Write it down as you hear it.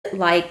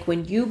like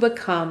when you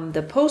become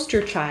the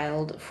poster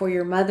child for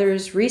your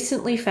mother's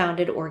recently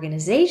founded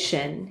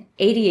organization,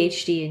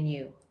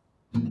 ADHD&U.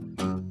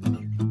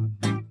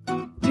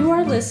 You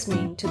are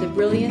listening to the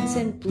Brilliance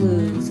and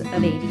Blues of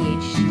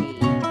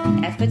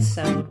ADHD,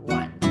 Episode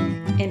 1,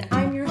 and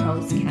I'm your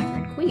host,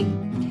 Catherine Quee.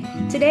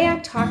 Today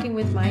I'm talking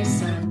with my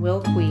son,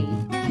 Will Quee,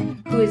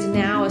 who is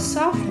now a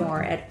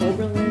sophomore at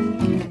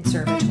Oberlin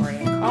Conservatory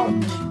and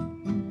College.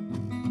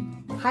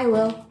 Hi,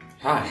 Will.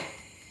 Hi.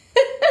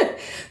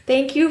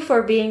 Thank you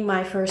for being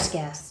my first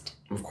guest.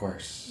 Of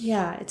course.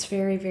 Yeah, it's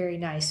very, very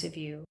nice of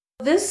you.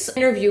 This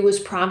interview was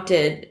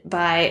prompted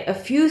by a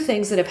few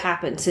things that have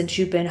happened since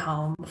you've been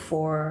home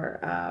for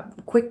a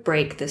quick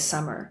break this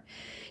summer.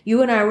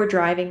 You and I were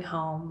driving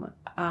home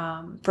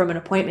from an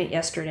appointment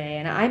yesterday,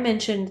 and I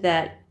mentioned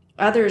that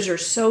others are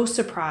so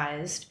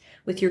surprised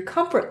with your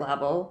comfort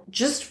level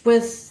just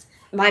with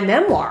my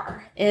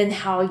memoir and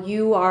how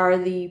you are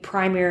the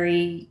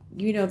primary,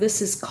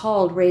 this is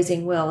called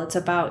Raising Will. It's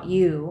about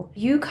you.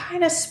 You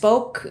kind of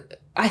spoke,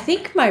 I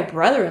think my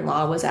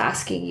brother-in-law was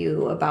asking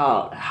you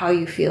about how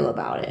you feel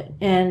about it.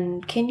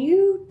 And can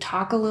you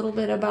talk a little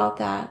bit about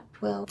that,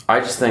 Will? I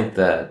just think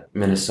that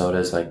Minnesota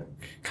is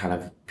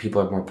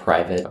people are more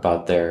private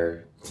about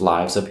their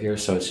lives up here,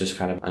 so it's just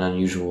kind of an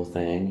unusual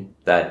thing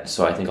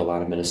so I think a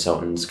lot of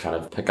Minnesotans kind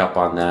of pick up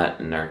on that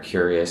and are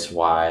curious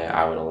why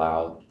I would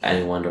allow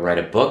anyone to write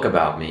a book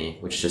about me,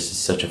 which just is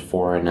such a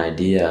foreign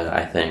idea,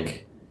 I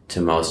think,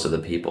 to most of the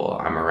people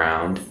I'm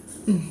around.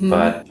 Mm-hmm.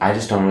 But I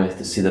just don't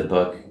really see the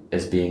book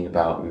as being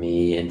about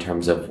me in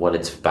terms of what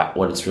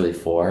it's really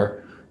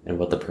for and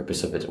what the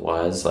purpose of it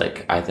was.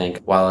 I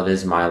think while it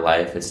is my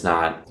life, it's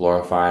not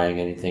glorifying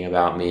anything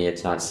about me.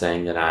 It's not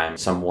saying that I'm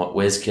some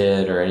whiz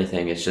kid or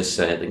anything. It's just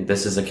saying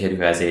this is a kid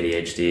who has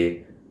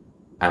ADHD.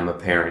 I'm a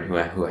parent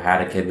who had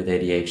a kid with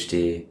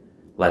ADHD.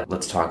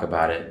 Let's talk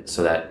about it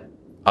so that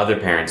other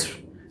parents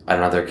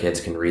and other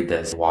kids can read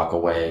this and walk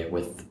away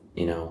with,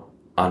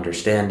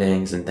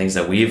 understandings and things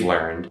that we've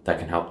learned that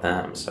can help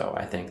them. So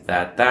I think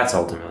that's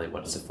ultimately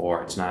what it's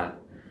for. It's not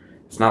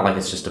like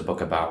it's just a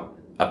book about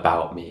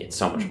me. It's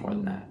so much more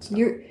than that. So.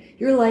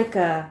 You're like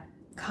a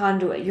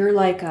conduit. You're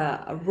like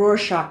a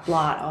Rorschach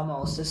blot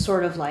almost. It's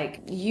sort of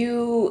like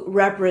you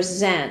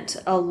represent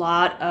a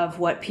lot of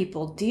what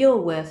people deal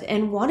with.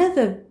 And one of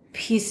the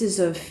pieces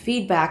of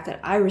feedback that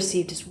I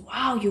received is,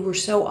 wow, you were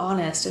so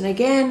honest. And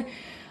again,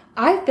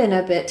 I've been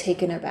a bit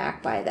taken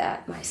aback by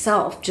that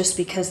myself, just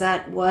because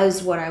that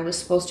was what I was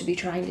supposed to be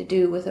trying to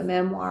do with a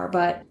memoir.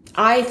 But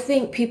I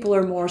think people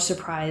are more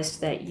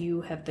surprised that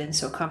you have been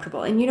so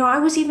comfortable. And, I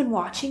was even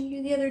watching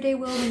you the other day,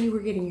 Will, when you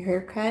were getting your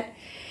hair cut,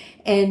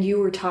 and you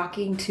were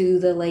talking to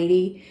the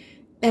lady,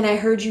 and I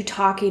heard you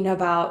talking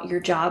about your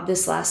job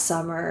this last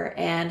summer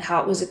and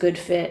how it was a good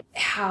fit,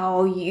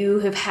 how you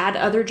have had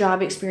other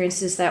job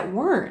experiences that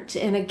weren't.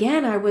 And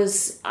again, I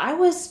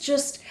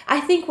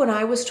think when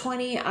I was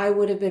 20, I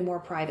would have been more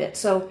private.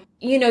 So,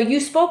 you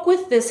spoke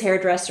with this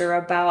hairdresser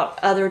about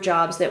other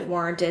jobs that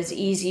weren't as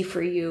easy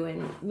for you,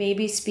 and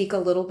maybe speak a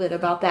little bit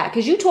about that.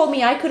 Because you told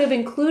me I could have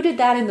included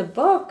that in the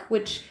book,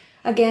 which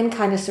again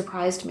kind of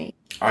surprised me.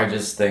 I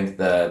just think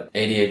that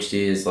ADHD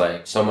is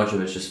so much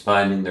of it's just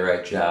finding the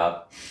right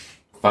job,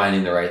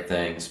 finding the right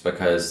things,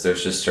 because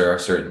there are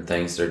certain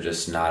things that are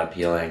just not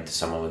appealing to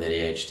someone with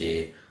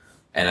ADHD.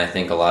 And I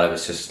think a lot of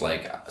it's just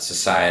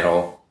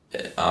societal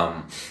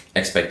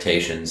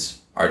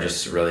expectations are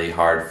just really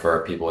hard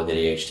for people with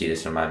ADHD to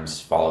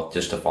sometimes follow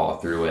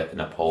through with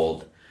and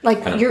uphold. What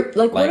about your...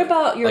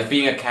 Like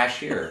being a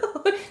cashier.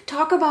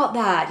 Talk about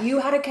that. You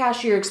had a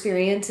cashier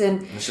experience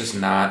and... It's just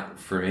not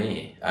for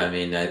me. I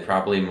mean,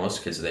 probably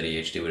most kids with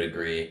ADHD would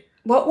agree.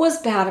 What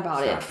was bad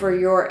about it for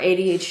your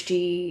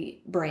ADHD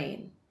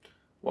brain?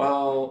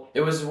 Well,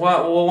 it was...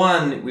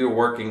 one,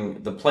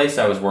 the place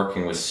I was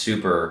working was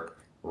super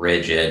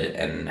rigid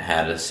and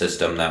had a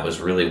system that was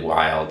really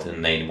wild,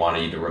 and they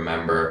wanted you to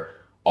remember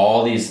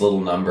all these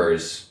little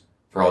numbers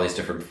for all these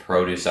different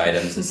produce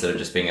items instead of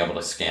just being able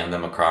to scan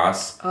them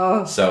across.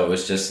 Oh. So it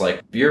was just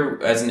you're,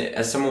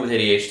 as someone with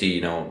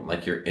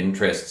ADHD, your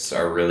interests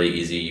are really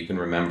easy. You can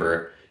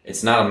remember.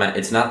 It's not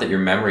that your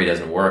memory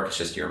doesn't work. It's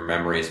just your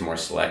memory is more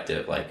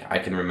selective. I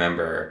can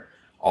remember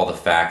all the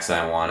facts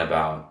I want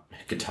about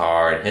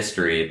guitar and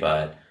history,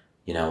 but,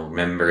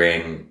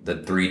 remembering the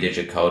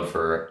 3-digit code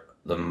for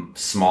the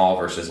small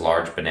versus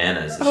large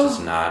bananas is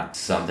just not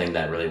something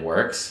that really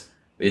works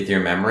with your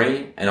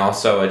memory. And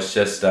also it's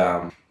just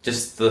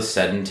the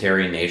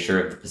sedentary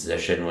nature of the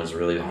position was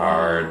really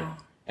hard.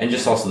 And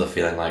just also the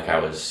feeling like I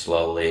was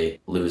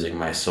slowly losing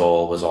my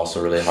soul was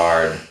also really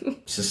hard.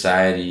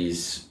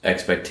 Society's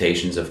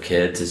expectations of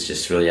kids is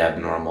just really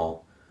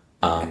abnormal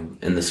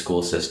in the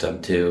school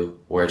system too,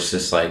 where it's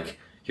just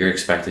you're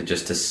expected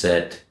just to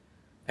sit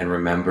and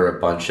remember a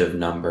bunch of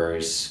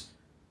numbers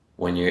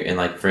when you're in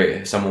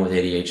for someone with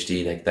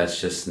ADHD, that's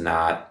just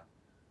not,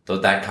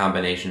 that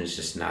combination is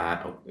just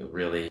not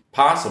really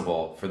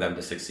possible for them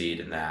to succeed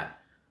in that.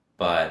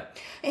 But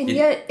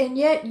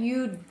yet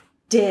you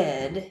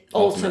did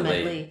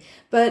ultimately.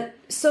 But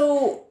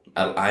so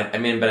I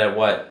mean, but at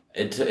what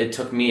it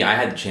took me, I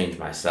had to change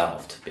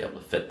myself to be able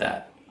to fit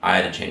that. I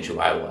had to change who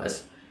I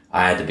was.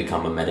 I had to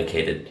become a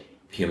medicated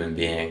human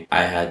being.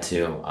 I had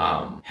to,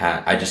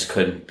 I just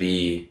couldn't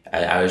be,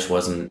 I just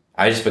wasn't,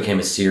 I just became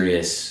a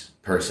serious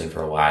person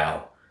for a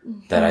while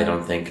that I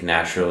don't think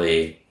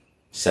naturally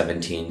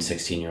 17,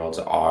 16-year-olds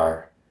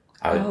are.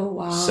 Oh,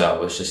 wow. So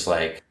it was just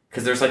like,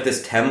 because there's like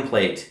this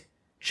template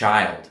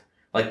child,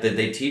 like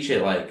they teach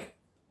it like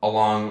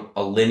along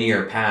a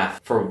linear path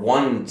for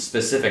one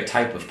specific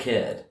type of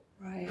kid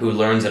who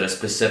learns at a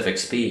specific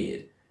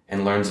speed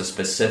and learns a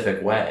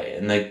specific way.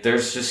 And like,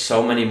 there's just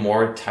so many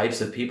more types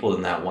of people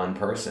than that one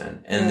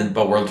person. And then,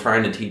 but we're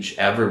trying to teach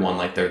everyone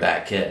like they're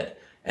that kid.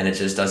 And it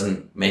just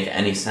doesn't make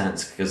any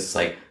sense because it's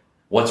like,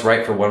 what's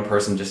right for one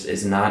person just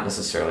is not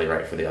necessarily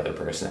right for the other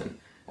person.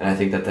 And I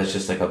think that that's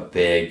just like a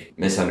big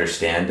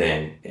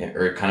misunderstanding,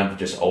 or kind of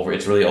just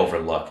it's really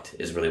overlooked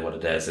is really what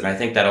it is. And I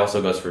think that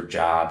also goes for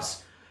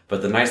jobs.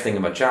 But the nice thing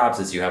about jobs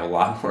is you have a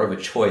lot more of a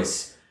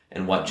choice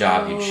in what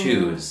job you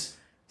choose.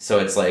 So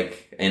it's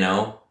like,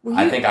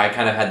 I think I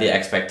kind of had the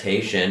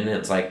expectation.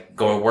 It's like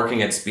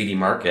working at Speedy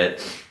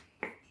Market,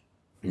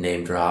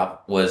 name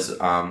drop, was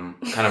kind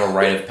of a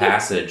rite of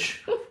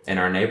passage in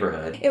our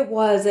neighborhood. It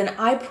was, and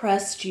I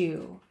pressed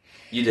you.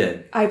 You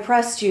did. I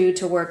pressed you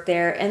to work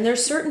there, and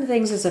there's certain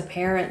things as a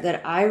parent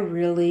that I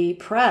really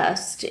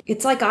pressed.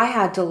 It's like I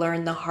had to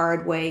learn the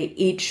hard way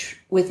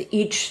with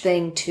each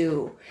thing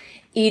too.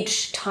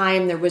 Each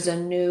time there was a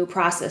new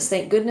process.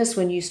 Thank goodness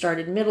when you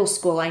started middle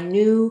school, I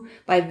knew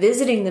by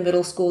visiting the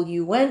middle school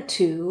you went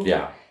to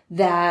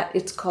that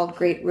it's called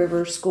Great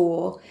River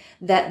School,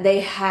 that they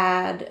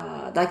had,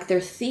 like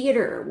their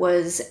theater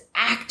was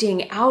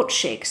acting out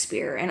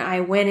Shakespeare. And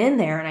I went in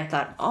there and I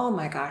thought, oh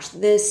my gosh,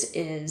 this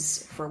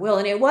is for Will.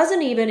 And it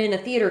wasn't even in a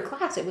theater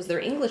class, it was their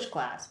English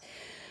class.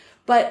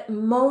 But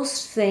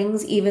most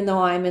things, even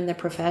though I'm in the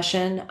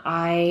profession,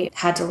 I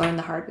had to learn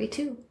the hard way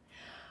too.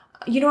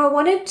 I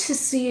wanted to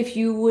see if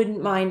you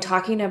wouldn't mind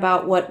talking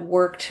about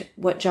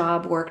what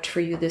job worked for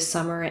you this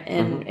summer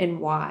and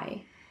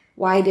why.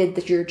 Why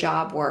did your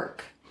job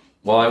work?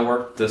 Well, I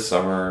worked this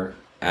summer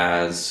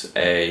as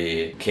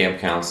a camp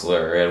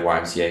counselor at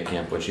YMCA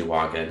Camp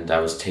Wichiwagan.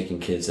 I was taking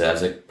kids as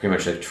pretty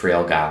much a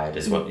trail guide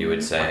is what you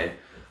would say.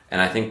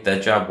 And I think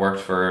that job worked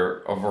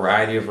for a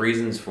variety of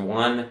reasons. For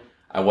one,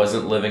 I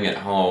wasn't living at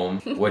home,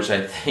 which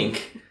I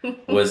think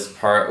was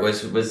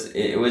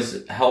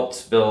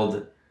helped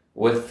build.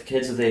 With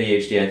kids with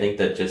ADHD, I think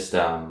that just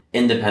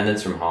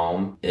independence from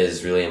home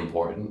is really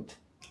important,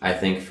 I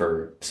think,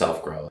 for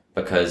self-growth.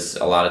 Because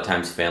a lot of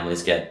times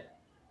families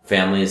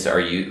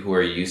who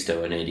are used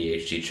to an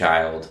ADHD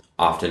child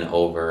often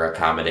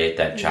over-accommodate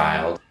that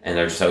child. And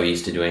they're so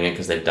used to doing it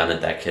because they've done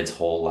it that kid's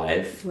whole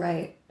life.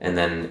 Right. And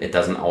then it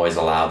doesn't always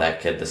allow that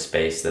kid the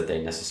space that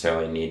they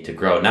necessarily need to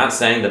grow. Not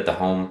saying that the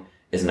home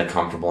isn't a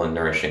comfortable and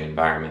nourishing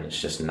environment.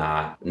 It's just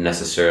not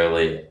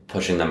necessarily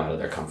pushing them out of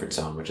their comfort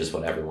zone, which is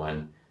what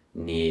everyone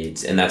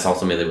needs. And that's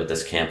ultimately what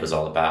this camp is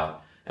all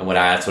about. And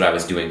that's what I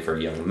was doing for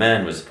young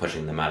men, was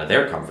pushing them out of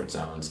their comfort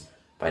zones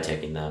by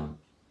taking them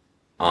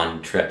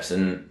on trips.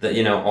 And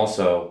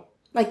also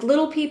like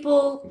little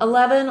people,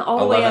 11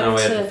 all the way up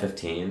to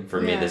 15 for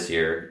me this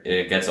year.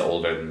 It gets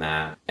older than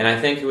that. And I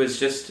think it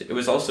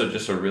was also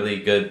just a really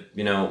good,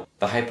 the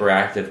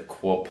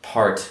hyperactive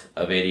part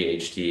of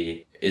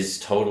ADHD is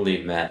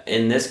totally met.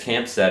 In this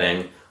camp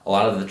setting, a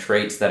lot of the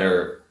traits that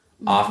are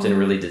often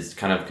really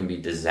kind of can be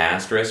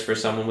disastrous for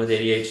someone with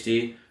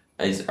ADHD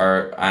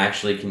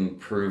actually can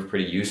prove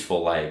pretty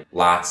useful, like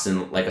lots,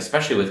 and like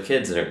especially with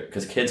kids,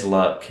 because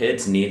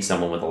kids need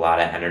someone with a lot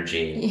of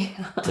energy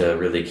to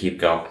really keep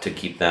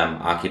them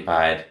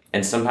occupied.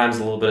 And sometimes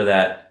a little bit of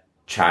that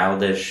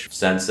childish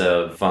sense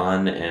of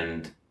fun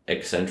and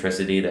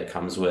eccentricity that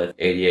comes with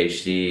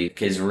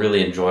ADHD is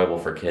really enjoyable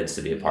for kids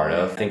to be a part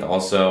of. I think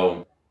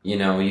also,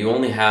 you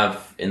only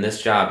have, in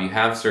this job, you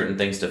have certain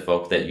things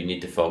that you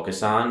need to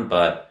focus on,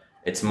 but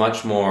it's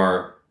much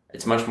more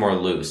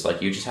loose.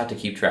 Like, you just have to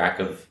keep track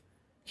of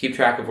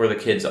where the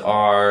kids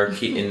are,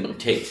 and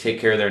take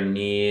care of their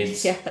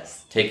needs,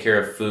 take care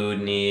of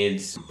food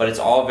needs, but it's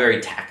all very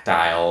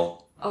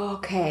tactile.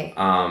 Okay.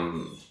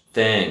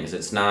 Things.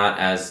 It's not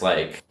as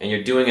and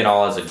you're doing it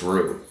all as a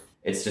group.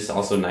 It's just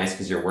also nice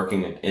because you're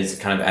working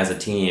kind of as a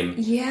team.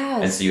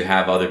 Yes. And so you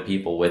have other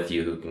people with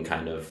you who can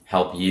kind of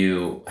help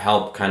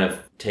kind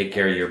of take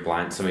care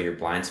of some of your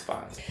blind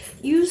spots.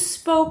 You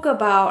spoke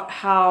about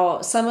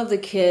how some of the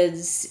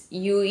kids,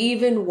 you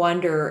even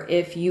wonder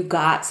if you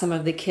got some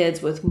of the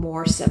kids with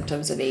more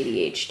symptoms of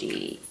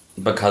ADHD.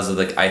 Because of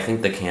I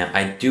think the camp,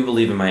 I do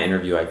believe in my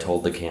interview I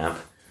told the camp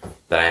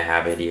that I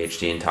have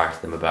ADHD and talked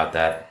to them about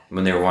that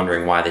when they were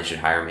wondering why they should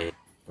hire me,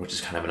 which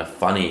is kind of in a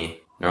funny...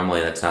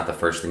 Normally, that's not the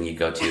first thing you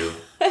go to.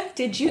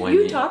 Did you?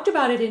 You talked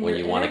about it in your interview. When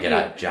you want to get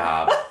a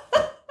job.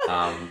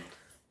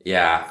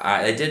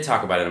 I did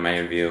talk about it in my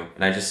interview.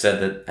 And I just said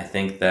that I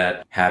think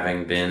that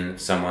having been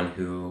someone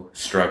who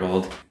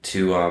struggled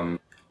to...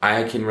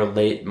 I can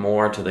relate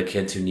more to the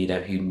kids who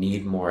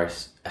need more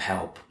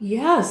help.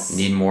 Yes.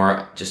 Need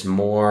more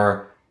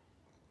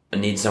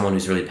needs someone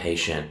who's really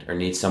patient, or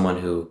needs someone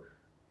who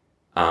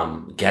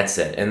gets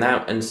it, and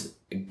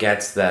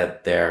gets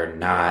that they're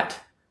not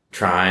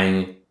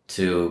trying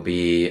to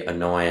be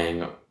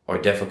annoying or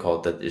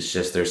difficult. That it's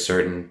just there's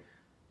certain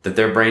that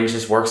their brain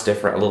just works a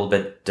little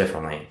bit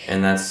differently,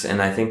 and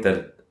I think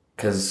that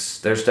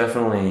because there's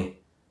definitely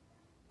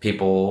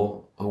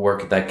people who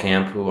work at that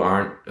camp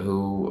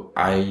who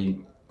I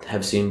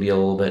have seen be a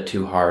little bit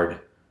too hard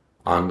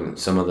on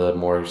some of the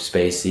more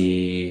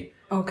spacey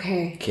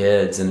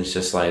kids, and it's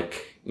just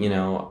like,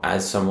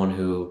 as someone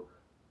who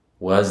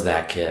was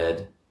that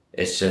kid,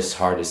 it's just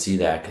hard to see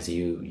that because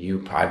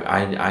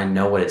I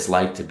know what it's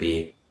like to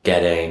be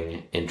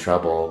getting in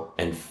trouble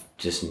and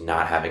just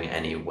not having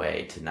any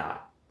way to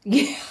not.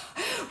 Yeah,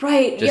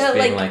 right. Just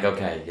being like,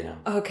 okay,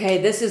 Okay,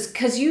 this is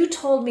because you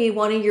told me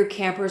one of your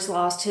campers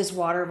lost his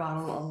water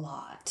bottle a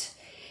lot.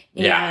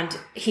 And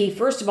he,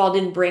 first of all,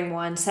 didn't bring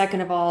one.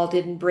 Second of all,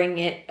 he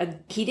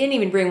didn't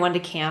even bring one to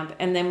camp.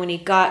 And then when he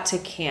got to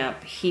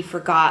camp, he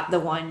forgot the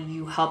one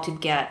you helped him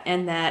get.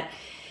 And that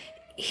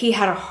he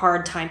had a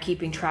hard time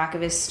keeping track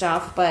of his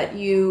stuff, but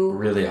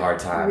really hard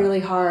time.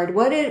 Really hard.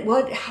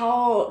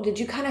 How did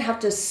you kind of have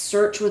to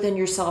search within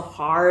yourself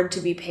hard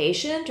to be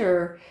patient,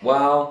 or?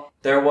 Well,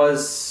 there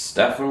was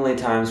definitely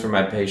times where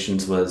my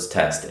patience was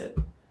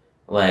tested.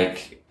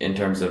 Like, in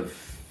terms of,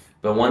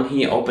 but when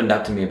he opened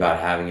up to me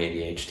about having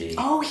ADHD.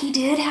 Oh,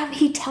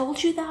 he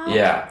told you that?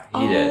 Yeah,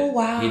 he did. Oh,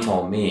 wow. He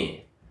told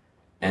me.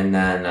 And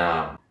then,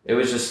 it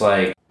was just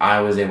like,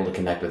 I was able to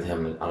connect with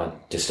him on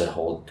just a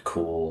whole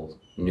cool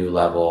new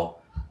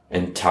level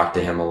and talk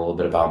to him a little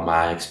bit about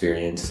my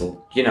experience.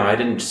 I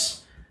didn't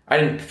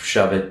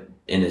shove it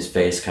in his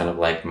face, kind of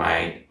like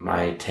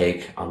my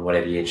take on what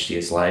ADHD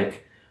is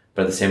like,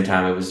 but at the same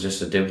time it was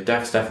just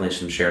definitely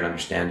some shared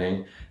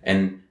understanding.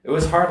 And it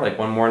was hard. Like,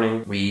 one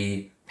morning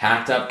we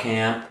packed up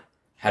camp,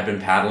 had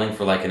been paddling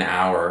for like an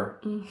hour,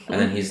 and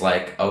then he's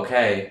like,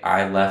 okay,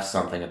 I left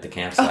something at the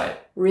campsite.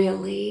 Oh,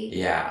 really?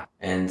 Yeah.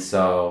 And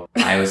so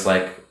I was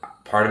like,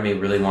 part of me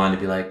really wanted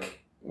to be like,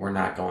 we're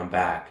not going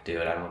back,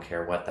 dude. I don't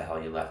care what the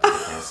hell you left at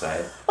the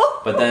campsite.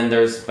 But then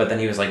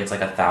he was like, it's like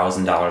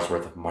 $1,000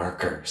 worth of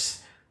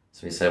markers.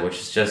 So he said, which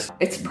is just...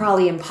 It's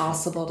probably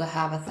impossible to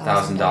have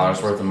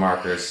 $1,000 worth of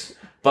markers.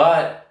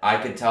 But I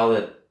could tell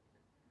that,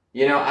 I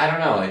don't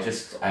know.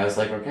 I was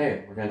like,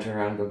 okay, we're going to turn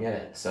around and go get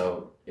it.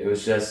 So it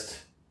was just...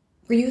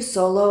 Were you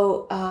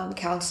solo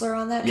counselor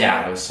on that trip?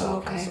 Yeah, I was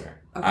solo counselor.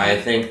 Okay. I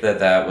think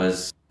that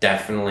was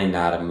definitely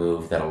not a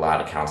move that a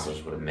lot of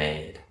counselors would have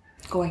made.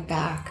 Going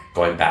back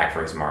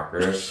for his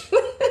markers.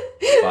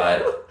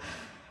 But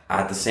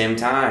at the same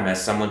time,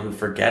 as someone who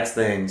forgets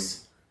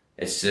things,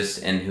 it's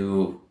just, and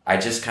who, I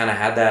just kind of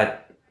had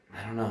that,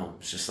 I don't know,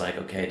 it's just like,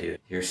 okay,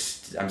 dude,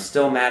 I'm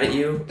still mad at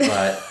you,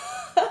 but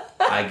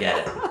I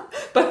get it.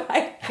 But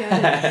I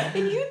get it.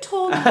 And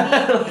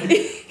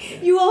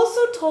you also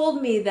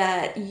told me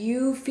that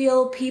you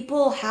feel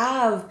people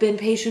have been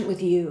patient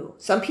with you.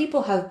 Some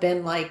people have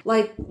been like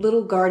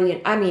little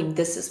guardian. I mean,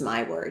 this is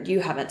my word.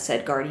 You haven't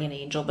said guardian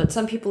angel, but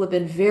some people have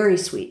been very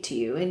sweet to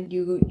you, and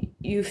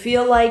you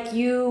feel like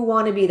you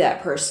want to be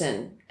that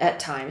person at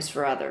times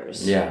for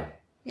others. Yeah.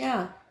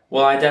 Yeah.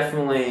 Well, I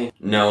definitely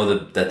know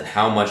that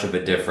how much of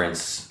a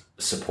difference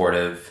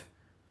supportive,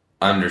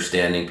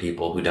 understanding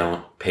people who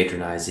don't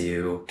patronize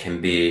you can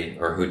be,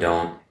 or who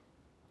don't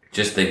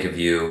just think of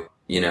you,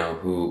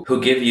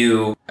 who give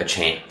you a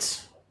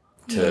chance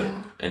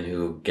to, and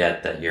who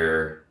get that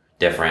you're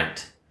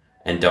different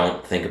and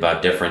don't think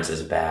about difference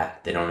as bad.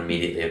 They don't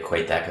immediately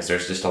equate that, because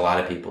there's just a lot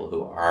of people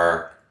who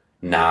are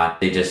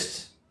not, they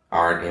just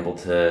aren't able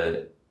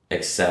to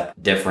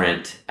accept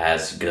different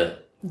as good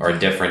or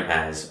different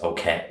as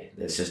okay.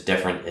 It's just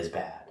different is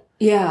bad.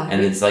 Yeah.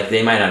 And it's like,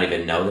 they might not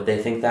even know that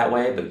they think that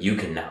way, but you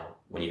can know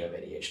when you have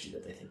ADHD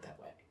that they think that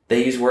way.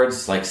 They use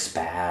words like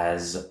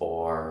spaz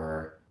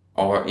or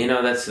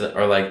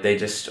like they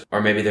just,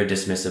 or maybe they're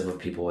dismissive of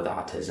people with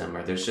autism,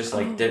 or there's just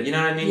like, you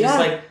know what I mean? Yeah. Just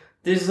like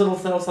these little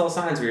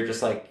signs where you're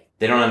just like,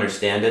 they don't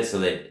understand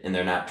it, and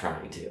they're not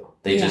trying to.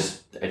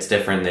 It's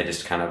different. They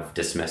just kind of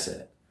dismiss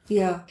it.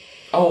 Yeah.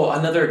 Oh,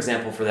 another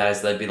example for that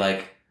is they'd be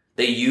like,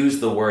 they use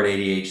the word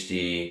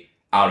ADHD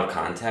out of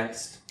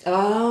context.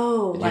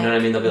 Oh. You know what I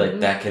mean? They'll be like,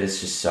 that kid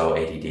is just so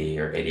ADD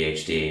or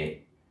ADHD.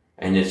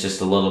 And it's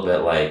just a little bit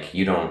like,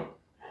 you don't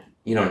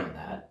know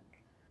that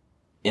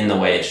in the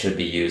way it should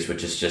be used,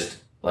 which is just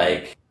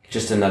like,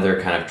 just another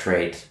kind of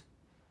trait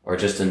or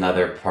just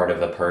another part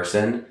of a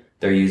person.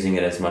 They're using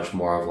it as much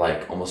more of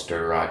like almost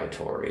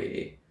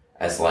derogatory,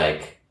 as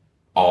like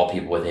all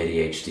people with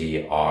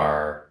ADHD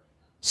are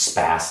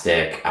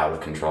spastic, out of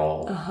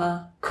control,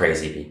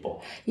 crazy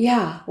people.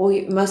 Yeah. Well,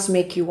 it must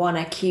make you want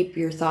to keep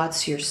your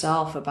thoughts to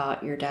yourself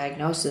about your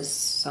diagnosis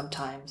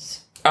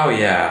sometimes. Oh,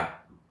 yeah.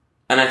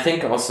 And I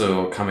think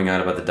also coming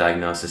out about the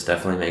diagnosis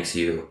definitely makes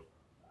you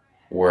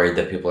worried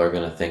that people are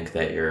going to think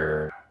that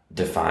you're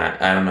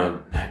I don't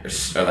know,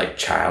 or like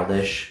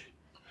childish.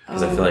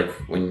 Because I feel like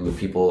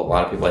a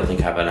lot of people I think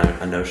have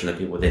a notion that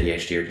people with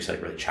ADHD are just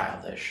like really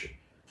childish.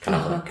 Kind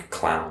of like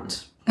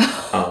clowns.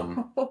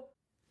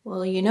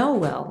 Well,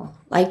 Will,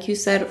 like you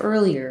said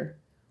earlier,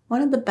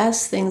 one of the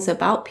best things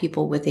about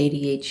people with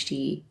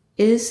ADHD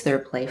is their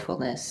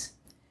playfulness.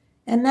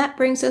 And that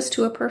brings us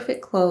to a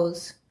perfect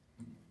close.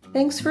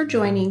 Thanks for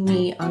joining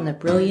me on the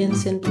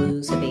brilliance and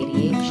blues of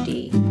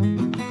ADHD.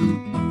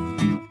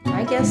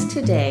 My guest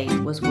today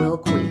was Will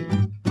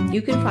Queen.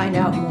 You can find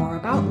out more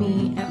about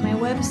me at my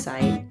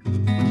website,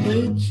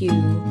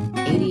 ADHD&U,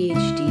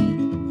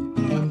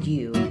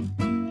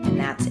 and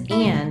that's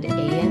and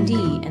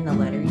and the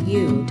letter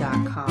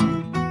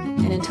U.com.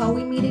 And until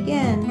we meet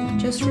again,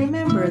 just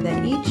remember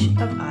that each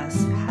of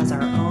us has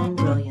our own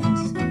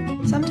brilliance.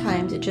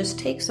 Sometimes it just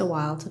takes a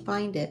while to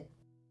find it.